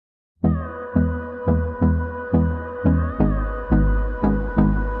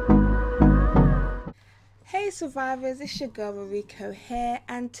survivors, it's your girl Ruriko here,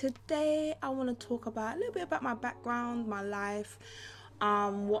 and today I want to talk about a little bit about my background, my life,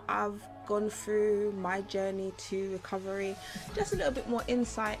 what I've gone through, my journey to recovery, just a little bit more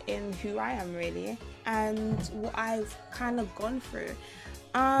insight in who I am really and what I've kind of gone through.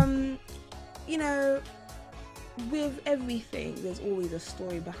 You know, with everything there's always a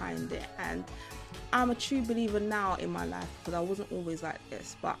story behind it, and I'm a true believer now in my life, because I wasn't always like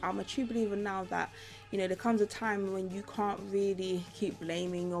this, but I'm a true believer now that, you know, there comes a time when you can't really keep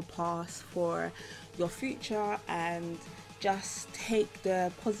blaming your past for your future, and just take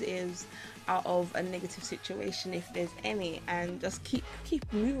the positives out of a negative situation if there's any, and just keep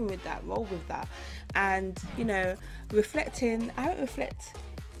moving with that, roll with that. And, you know, reflecting, I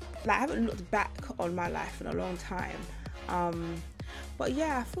haven't looked back on my life in a long time. But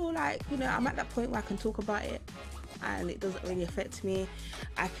yeah, I feel like, you know, I'm at that point where I can talk about it and it doesn't really affect me.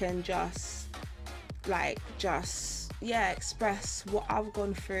 I can just express what I've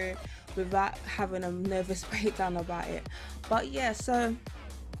gone through without having a nervous breakdown about it. But yeah, so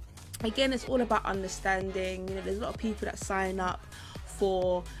again, it's all about understanding. You know, there's a lot of people that sign up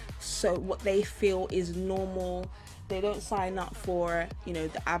for what they feel is normal. They don't sign up for, you know,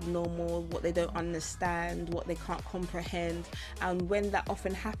 the abnormal, what they don't understand, what they can't comprehend. And when that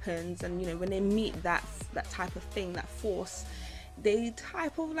often happens, and, you know, when they meet that type of thing, that force, they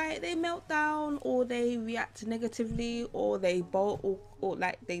melt down, or they react negatively, or they bolt, or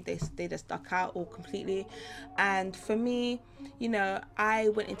like they just duck out or completely. And for me, you know, I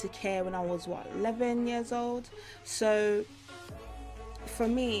went into care when I was 11 years old. So for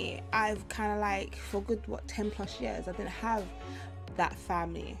me, I've kind of like, for good 10 plus years, I didn't have that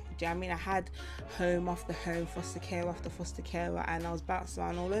family. Do you know what I mean? I had home after home, foster care after foster care, and I was bouncing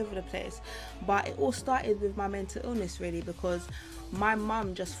around all over the place. But it all started with my mental illness, really, because my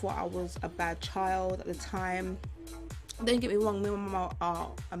mum just thought I was a bad child at the time. Don't get me wrong, me and my mum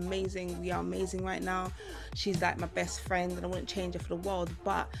are amazing. We are amazing right now. She's like my best friend, and I wouldn't change her for the world.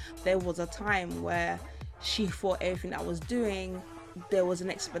 But there was a time where she thought everything that I was doing, there was an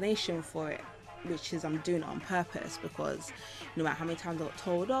explanation for it, which is I'm doing it on purpose, because no matter how many times I got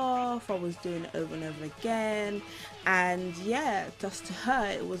told off, I was doing it over and over again. And yeah, just to her,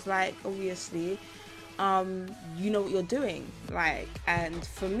 it was like, obviously, you know what you're doing, like. And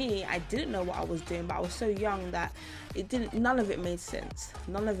for me, I didn't know what I was doing, but I was so young that none of it made sense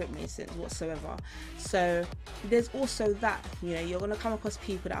whatsoever. So there's also that, you know, you're going to come across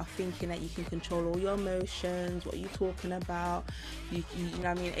people that are thinking that you can control all your emotions, what you're talking about, you know what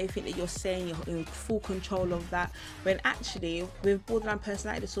I mean, everything that you're saying, you're in full control of that, when actually with borderline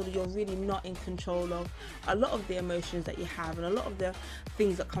personality disorder, you're really not in control of a lot of the emotions that you have, and a lot of the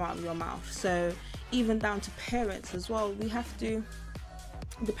things that come out of your mouth. So even down to parents as well, we have to,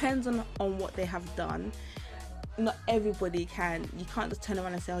 depends on what they have done. Not everybody can, you can't just turn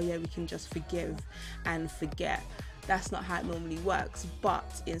around and say, oh yeah, we can just forgive and forget. That's not how it normally works.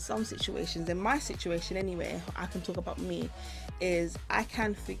 But in some situations, in my situation anyway, I can talk about me, is I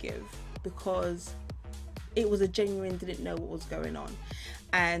can forgive, because it was a genuine didn't know what was going on.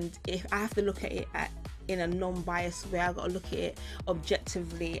 And if I have to look at it in a non-biased way, I got to look at it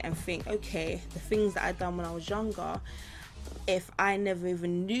objectively and think, okay, the things that I done when I was younger, if I never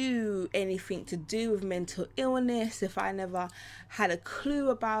even knew anything to do with mental illness, if I never had a clue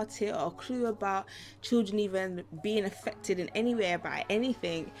about it, or a clue about children even being affected in any way by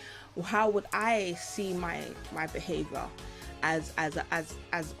anything, how would I see my behavior as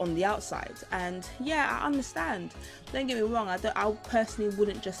on the outside? And yeah, I understand, don't get me wrong, I personally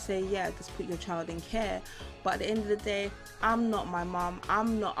wouldn't just say, yeah, just put your child in care. But at the end of the day, I'm not my mum,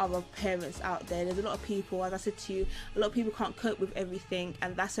 I'm not other parents out there. There's a lot of people, as I said to you, a lot of people can't cope with everything,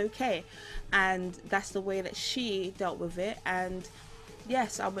 and that's okay. And that's the way that she dealt with it. And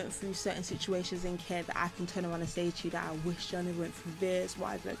yes, I went through certain situations in care that I can turn around and say to you that I wish I never went through this,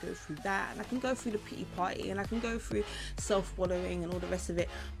 why did I go through that? And I can go through the pity party, and I can go through self-wallowing and all the rest of it.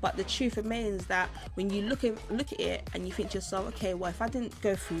 But the truth remains that when you look at it and you think to yourself, okay, well, if I didn't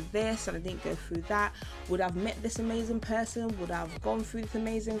go through this and I didn't go through that, would I have met this amazing person? Would I have gone through this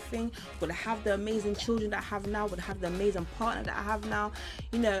amazing thing? Would I have the amazing children that I have now? Would I have the amazing partner that I have now?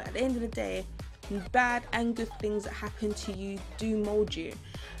 You know, at the end of the day, bad and good things that happen to you do mold you,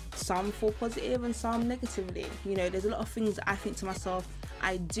 some for positive and some negatively. You know, there's a lot of things that I think to myself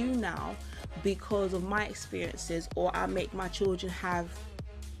I do now because of my experiences, or I make my children have,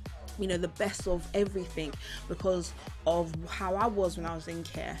 you know, the best of everything because of how I was when I was in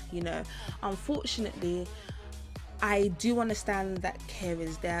care. You know, unfortunately, I do understand that care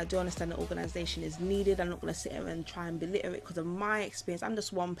is there. I do understand that organisation is needed. I'm not going to sit here and try and belittle it because of my experience. I'm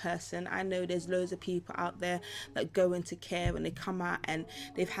just one person. I know there's loads of people out there that go into care and they come out and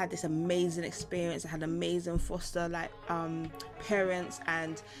they've had this amazing experience. They had amazing foster parents,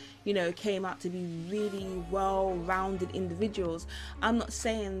 and you know, came out to be really well-rounded individuals. I'm not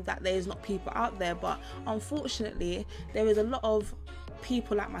saying that there's not people out there, but unfortunately there is a lot of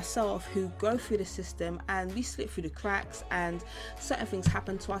people like myself who go through the system and we slip through the cracks, and certain things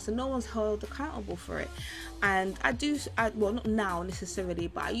happen to us and no one's held accountable for it. And well, not now necessarily,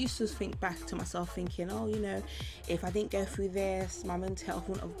 but I used to think back to myself thinking, oh, you know, if I didn't go through this, my mental health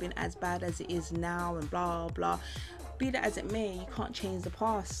wouldn't have been as bad as it is now, and blah blah. Be that as it may, you can't change the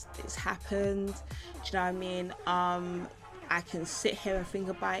past. It's happened. Do you know what I mean? I can sit here and think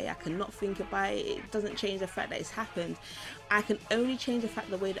about it. I can not think about it. It doesn't change the fact that it's happened. I can only change the fact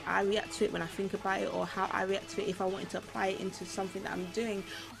the way that I react to it when I think about it, or how I react to it if I wanted to apply it into something that I'm doing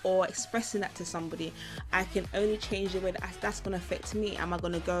or expressing that to somebody. I can only change the way that that's going to affect me. Am I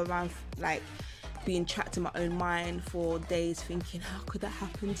going to go around like being trapped in my own mind for days thinking, how could that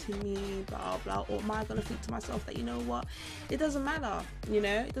happen to me, blah blah, or am I going to think to myself that, you know what, it doesn't matter, you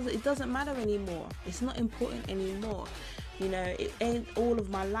know, it doesn't matter anymore, it's not important anymore, you know, it ain't all of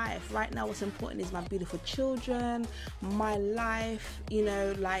my life right now. What's important is my beautiful children, my life, you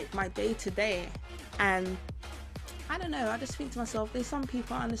know, like my day to day. And I don't know, I just think to myself, there's some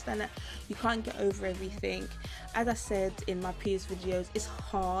people, I understand that you can't get over everything. As I said in my previous videos, it's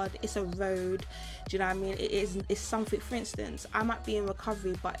hard, it's a road, do you know what I mean? It's something, for instance, I might be in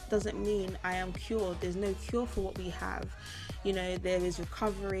recovery, but it doesn't mean I am cured. There's no cure for what we have. You know, there is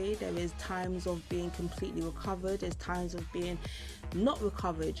recovery, there is times of being completely recovered, there's times of being not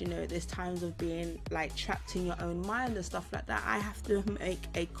recovered, you know, there's times of being like trapped in your own mind and stuff like that. I have to make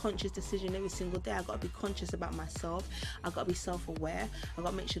a conscious decision every single day. I've got to be conscious about myself. I've got to be self-aware. I've got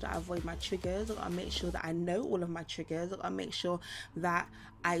to make sure that I avoid my triggers. I've got to make sure that I know all of my triggers. I've got to make sure that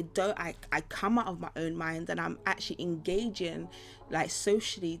I come out of my own mind and I'm actually engaging like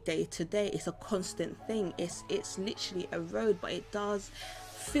socially day to day. It's a constant thing. It's literally a road, but it does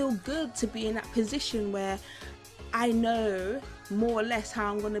feel good to be in that position where I know more or less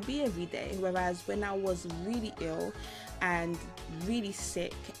how I'm going to be every day. Whereas when I was really ill and really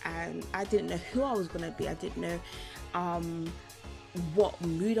sick and I didn't know who I was going to be, I didn't know what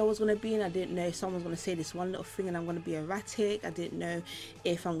mood I was going to be in, I didn't know if someone's going to say this one little thing and I'm going to be erratic, I didn't know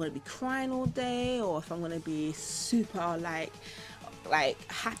if I'm going to be crying all day or if I'm going to be super like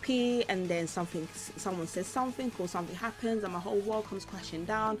happy, and then someone says something or something happens and my whole world comes crashing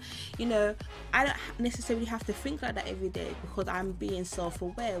down. You know, I don't necessarily have to think like that every day because I'm being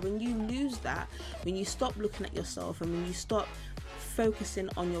self-aware. When you lose that, when you stop looking at yourself and when you stop focusing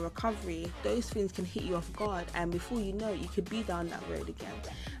on your recovery, those things can hit you off guard, and before you know it, you could be down that road again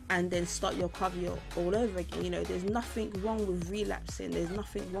and then start your recovery all over again. You know, there's nothing wrong with relapsing, there's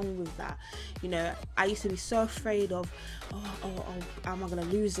nothing wrong with that. You know, I used to be so afraid of am I gonna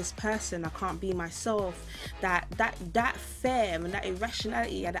lose this person, I can't be myself. That fear and that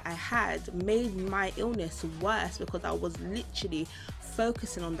irrationality that I had made my illness worse because I was literally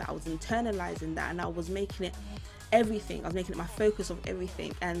focusing on that, I was internalizing that, and I was making it everything. I was making it my focus of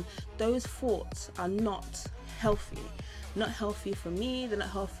everything, and those thoughts are not healthy. Not healthy for me, they're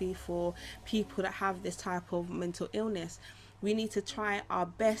not healthy for people that have this type of mental illness. We need to try our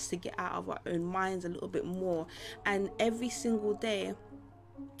best to get out of our own minds a little bit more, and every single day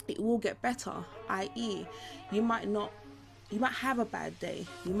it will get better. I.e., you might have a bad day,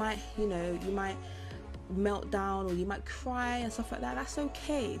 you might melt down or you might cry and stuff like that. That's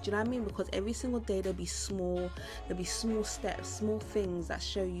okay, do you know what I mean? Because every single day there'll be small steps, small things that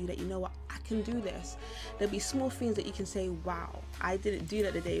show you that, you know what, I can do this. There'll be small things that you can say, wow, I didn't do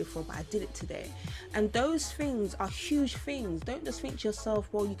that the day before, but I did it today. And those things are huge things. Don't just think to yourself,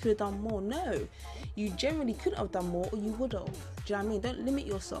 well, you could have done more. No, you generally couldn't have done more, or you would have. Do you know what I mean? Don't limit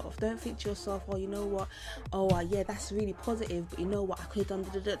yourself. Don't think to yourself, oh, you know what, yeah, that's really positive, but you know what, I could have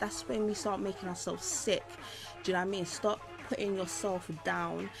done da. That's when we start making ourselves sick. Do you know what I mean? Stop putting yourself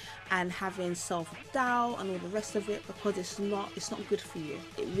down and having self-doubt and all the rest of it, because it's not good for you.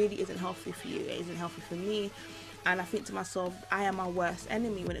 It really isn't healthy for you. It isn't healthy for me. And I think to myself, I am my worst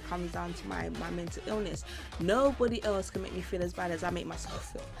enemy when it comes down to my mental illness. Nobody else can make me feel as bad as I make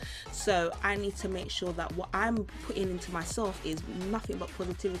myself feel. So I need to make sure that what I'm putting into myself is nothing but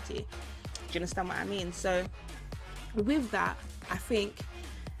positivity. Do you understand what I mean? So with that, I think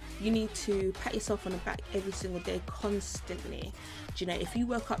you need to pat yourself on the back every single day, constantly. Do you know, if you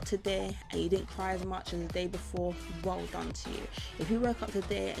woke up today and you didn't cry as much as the day before, well done to you. If you woke up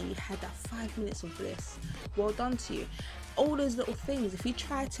today and you had that 5 minutes of bliss, well done to you. All those little things, if you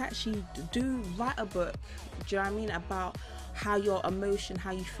try to actually write a book, do you know what I mean, about how your emotion,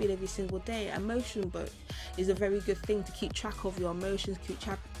 how you feel every single day. Emotion book is a very good thing to keep track of your emotions, keep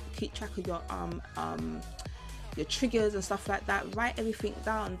track of your triggers and stuff like that. Write everything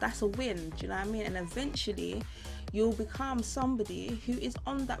down. That's a win. Do you know what I mean? And eventually you'll become somebody who is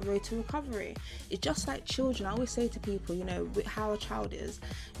on that road to recovery. It's just like children. I always say to people, you know, how a child is,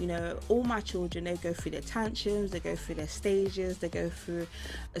 you know, all my children, they go through their tantrums, they go through their stages, they go through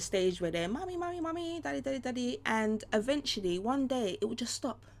a stage where they're mommy, mommy, mommy, daddy, daddy, daddy, and eventually one day it will just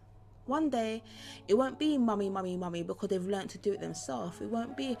stop. One day it won't be mummy, mummy, mummy because they've learned to do it themselves. It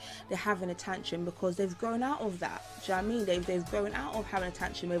won't be they're having a tantrum because they've grown out of that. Do you know what I mean? They've grown out of having a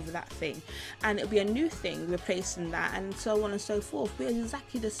tantrum over that thing, and it'll be a new thing replacing that, and so on and so forth. We're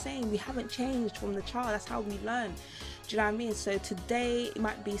exactly the same. We haven't changed from the child. That's how we learn. Do you know what I mean? So today it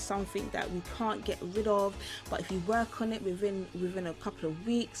might be something that we can't get rid of, but if you work on it within a couple of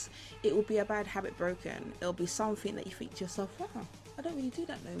weeks, it will be a bad habit broken. It'll be something that you think to yourself, wow, I don't really do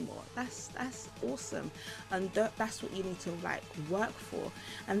that no more. That's awesome, and that's what you need to like work for.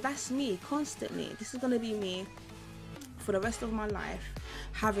 And that's me constantly. This is going to be me for the rest of my life,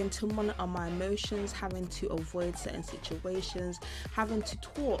 having to monitor my emotions, having to avoid certain situations, having to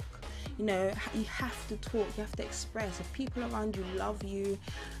talk. You know, you have to talk, you have to express. If people around you love you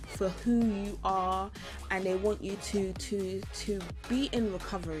for who you are and they want you to be in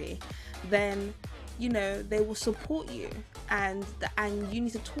recovery, then you know they will support you, and you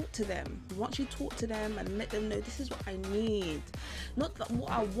need to talk to them. Once you talk to them and let them know, this is what I need, not what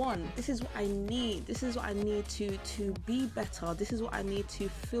I want, this is what I need, this is what I need to be better, this is what I need to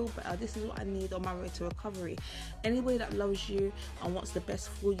feel better, this is what I need on my road to recovery. Anybody that loves you and wants the best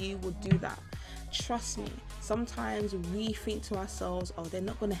for you will do that. Trust me, sometimes we think to ourselves, oh, they're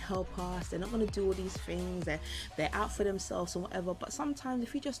not going to help us, they're not going to do all these things, they're out for themselves or whatever. But sometimes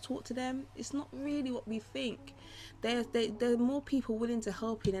if you just talk to them, it's not really what we think. There are more people willing to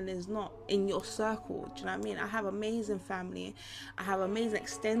help you than there's not in your circle. Do you know what I mean? I have amazing family, I have amazing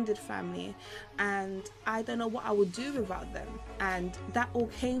extended family, and I don't know what I would do without them. And that all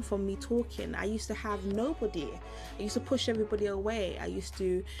came from me talking. I used to have nobody. I used to push everybody away. I used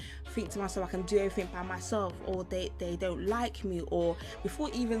to think to myself, I can do everything by myself, or they don't like me, or before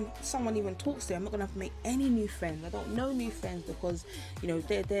someone even talks to me, I'm not gonna make any new friends. I don't know new friends because, you know,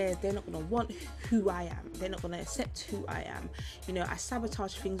 they're not gonna want who I am. They're not gonna accept who I am. You know, I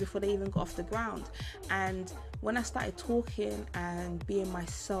sabotage things before they even got off the ground. And when I started talking and being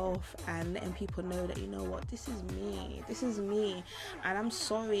myself and letting people know that, you know what, this is me, and I'm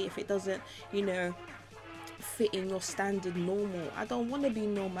sorry if it doesn't, you know, fit in your standard normal. I don't want to be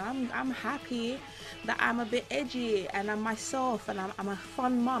normal. I'm happy that I'm a bit edgy and I'm myself, and I'm a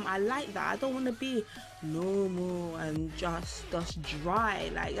fun mum. I like that. I don't want to be normal and just dry.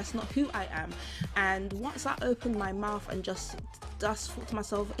 Like, that's not who I am. And once I open my mouth and just thought to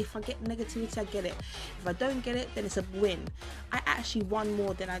myself, if I get negativity, I get it. If I don't get it, then it's a win. I actually won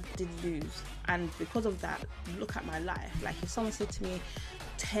more than I did lose. And because of that, look at my life. Like, if someone said to me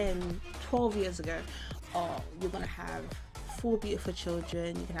 10, 12 years ago, oh, you're gonna have 4 beautiful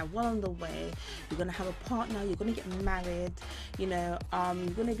children, you're gonna have one on the way, you're gonna have a partner, you're gonna get married, you know,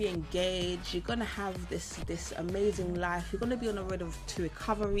 you're gonna be engaged, you're gonna have this amazing life, you're gonna be on the road to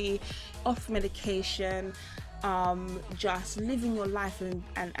recovery, off medication, just living your life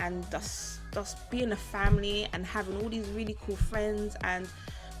and just being a family and having all these really cool friends and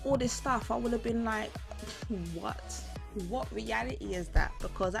all this stuff, I would have been like, what reality is that?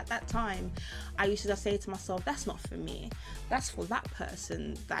 Because at that time I used to just say to myself, that's not for me, that's for that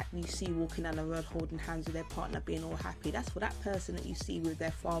person that you see walking down the road holding hands with their partner being all happy, that's for that person that you see with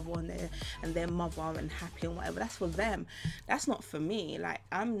their father and their mother and happy and whatever, that's for them, that's not for me. Like,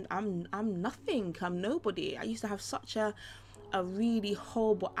 I'm nothing, I'm nobody. I used to have such a really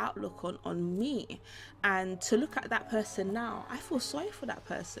horrible outlook on me, and to look at that person now, I feel sorry for that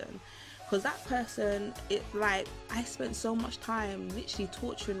person. Because that person, like, I spent so much time literally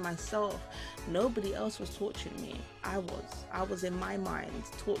torturing myself. Nobody else was torturing me. I was in my mind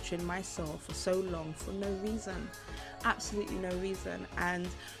torturing myself for so long for no reason, absolutely no reason. And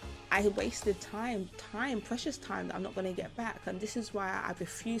I wasted time, precious time that I'm not going to get back. And this is why I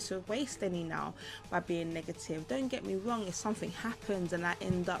refuse to waste any now by being negative. Don't get me wrong, if something happens and I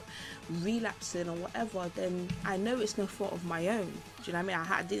end up relapsing or whatever, then I know it's no fault of my own. Do you know what I mean?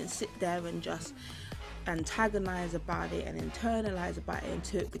 I didn't sit there and just antagonize about it and internalize about it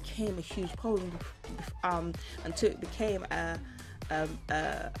until it became a huge problem, until it became a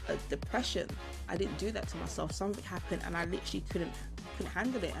depression. I didn't do that to myself. Something happened and I literally couldn't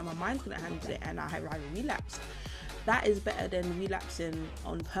handle it, and my mind couldn't handle it, and I relapsed. That is better than relapsing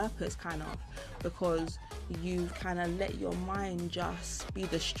on purpose, kind of, because you've kind of let your mind just be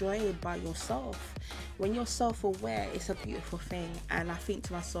destroyed by yourself. When you're self-aware, it's a beautiful thing. And I think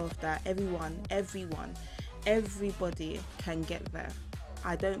to myself that everybody can get there.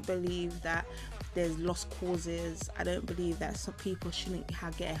 I don't believe that there's lost causes. I don't believe that some people shouldn't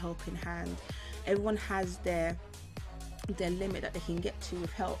get a helping hand. Everyone has their limit that they can get to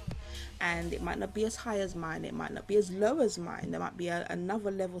with help, and it might not be as high as mine, it might not be as low as mine, there might be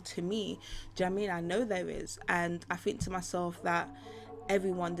another level to me. Do you know what I mean? I know there is, and I think to myself that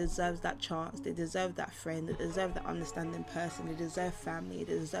everyone deserves that chance. They deserve that friend, they deserve that understanding person, they deserve family,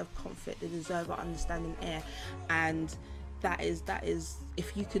 they deserve comfort, they deserve an understanding ear. And that is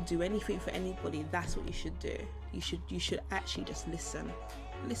if you could do anything for anybody, that's what you should do. You should actually just listen,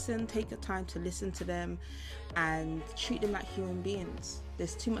 take your time to listen to them and treat them like human beings.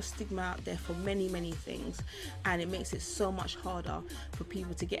 There's too much stigma out there for many things, and it makes it so much harder for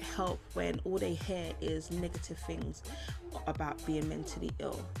people to get help when all they hear is negative things about being mentally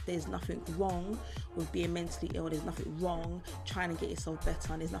ill. There's nothing wrong with being mentally ill. There's nothing wrong trying to get yourself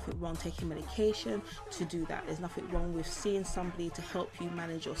better, and there's nothing wrong taking medication to do that. There's nothing wrong with seeing somebody to help you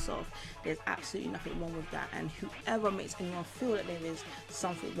manage yourself. There's absolutely nothing wrong with that, and whoever makes anyone feel that there is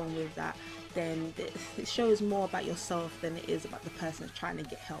something wrong with that, then it shows more about yourself than it is about the person that's trying to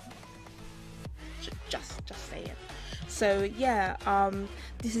get help. Just saying. So yeah,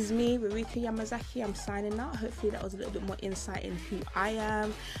 this is me, Ruriko Yamazaki. I'm signing out. Hopefully that was a little bit more insight in who I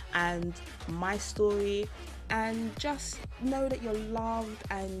am and my story. And just know that you're loved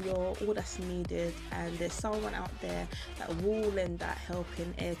and you're all that's needed, and there's someone out there that will lend that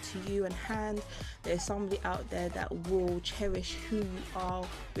helping ear to you and hand. There's somebody out there that will cherish who you are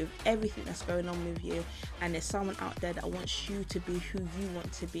with everything that's going on with you, and there's someone out there that wants you to be who you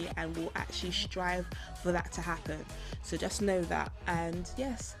want to be and will actually strive for that to happen. So just know that, and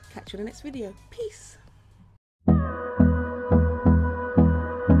yes, catch you in the next video. Peace.